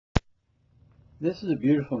This is a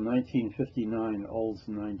beautiful 1959 Olds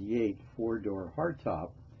 98 four-door hardtop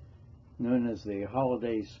known as the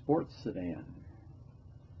Holiday Sports Sedan.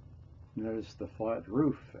 Notice the flat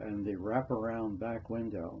roof and the wraparound back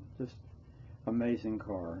window. Just amazing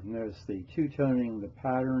car. Notice the two-toning, the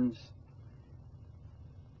patterns,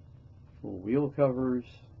 full wheel covers,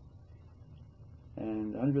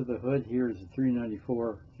 and under the hood here is a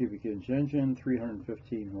 394 cubic inch engine,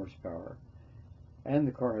 315 horsepower. And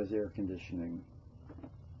the car has air conditioning.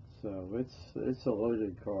 So it's a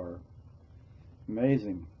loaded car.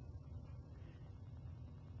 Amazing.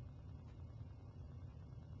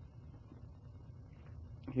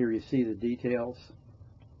 Here you see the details.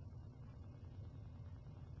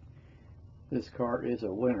 This car is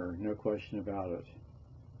a winner, no question about it.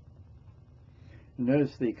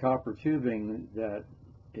 Notice the copper tubing that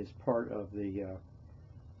is part of the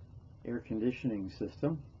air conditioning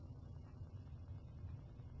system.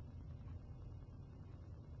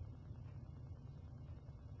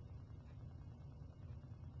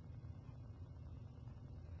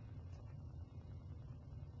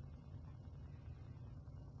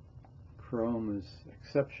 Chrome is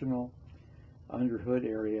exceptional. Under hood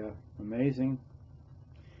area, amazing.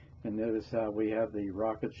 And notice how we have the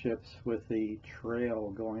rocket ships with the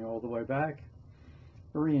trail going all the way back.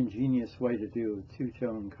 Very ingenious way to do a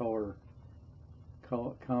two-tone color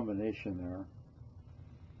combination there.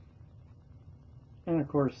 And of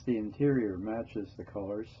course the interior matches the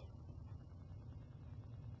colors.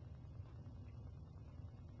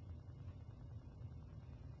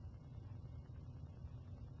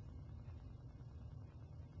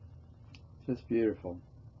 Just beautiful.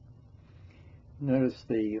 Notice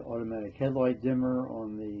the automatic headlight dimmer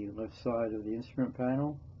on the left side of the instrument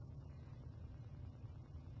panel.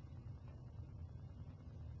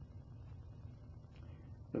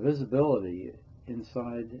 The visibility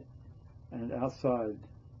inside and outside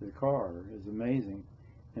the car is amazing.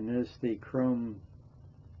 And notice the chrome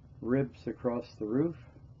ribs across the roof.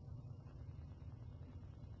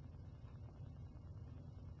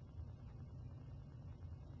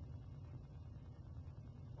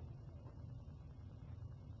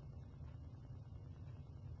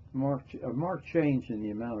 A marked change in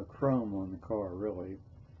the amount of chrome on the car, really.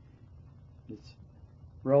 It's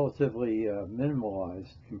relatively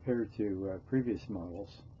minimalized compared to previous models.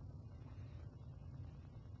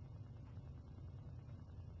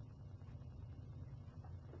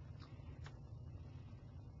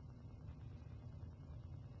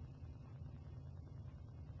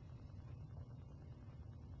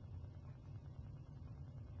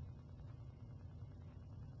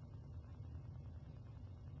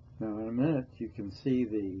 Now in a minute you can see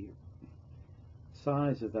the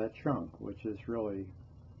size of that trunk, which is really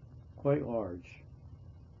quite large.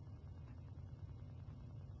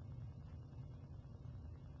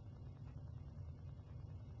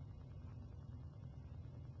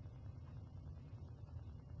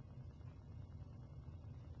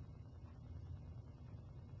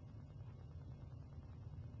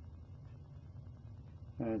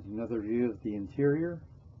 And another view of the interior.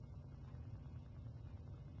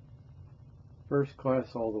 First class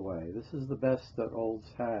all the way. This is the best that Olds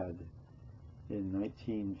had in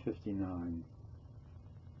 1959.